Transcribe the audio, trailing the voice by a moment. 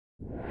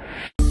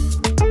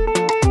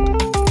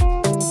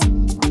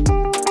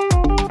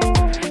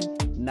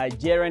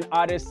Nigerian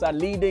artists are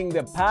leading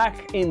the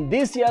pack in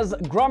this year's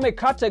Grammy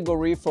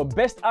category for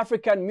Best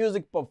African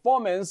Music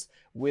Performance,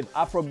 with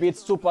Afrobeat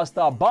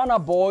superstar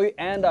Burna Boy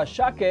and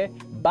Asake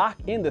back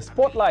in the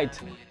spotlight.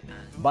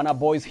 Burna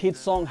Boy's hit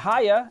song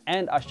Higher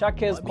and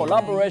Asake's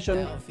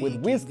collaboration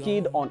with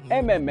WizKid on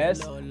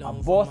MMS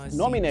are both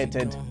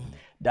nominated.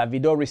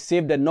 Davido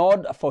received a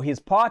nod for his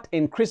part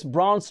in Chris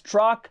Brown's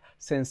track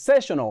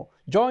Sensational,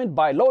 joined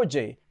by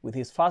Loj with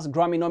his first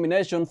Grammy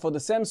nomination for the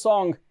same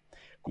song.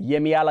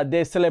 Yemi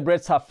Alade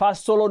celebrates her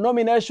first solo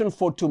nomination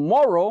for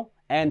Tomorrow,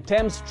 and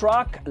Tems'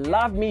 track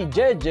Love Me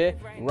JJ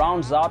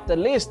rounds out the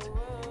list.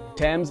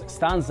 Tems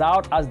stands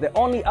out as the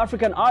only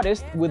African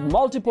artist with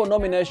multiple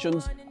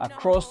nominations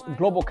across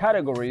global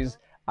categories,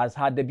 as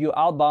her debut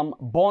album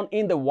Born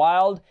in the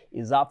Wild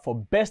is up for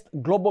Best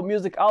Global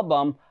Music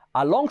Album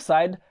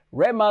alongside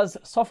Rema's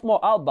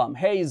sophomore album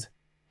Haze.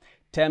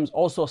 Tems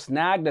also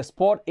snagged a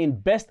spot in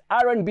Best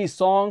R&B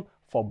Song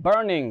for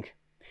Burning.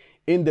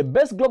 In the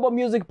Best Global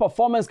Music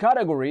Performance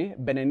category,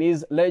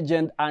 Beninese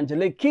legend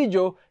Angelique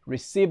Kidjo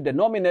received a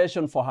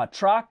nomination for her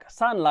track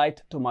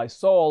Sunlight to My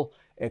Soul,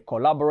 a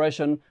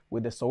collaboration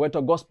with the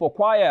Soweto Gospel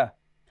Choir.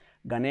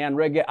 Ghanaian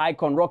reggae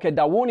icon Roque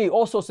Dawuni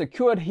also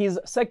secured his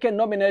second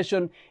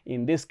nomination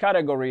in this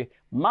category,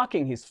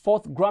 marking his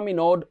fourth Grammy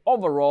nod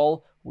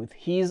overall with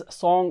his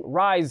song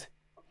Rise.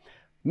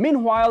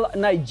 Meanwhile,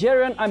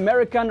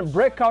 Nigerian-American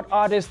breakout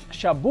artist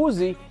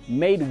Shabuzi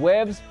made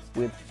waves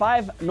with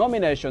 5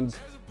 nominations.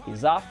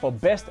 He's up for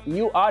Best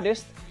New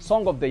Artist,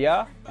 Song of the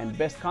Year, and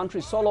Best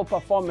Country Solo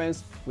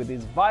Performance with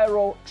his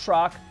viral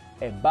track,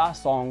 A Bar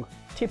Song,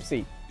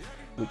 Tipsy,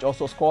 which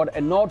also scored a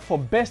nod for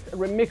Best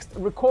Remixed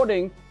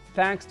Recording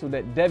thanks to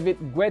the David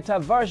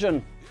Guetta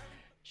version.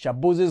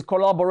 Shabuzi's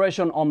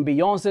collaboration on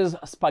Beyoncé's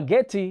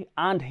Spaghetti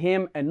earned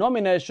him a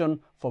nomination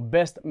for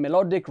Best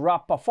Melodic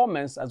Rap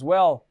Performance as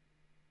well.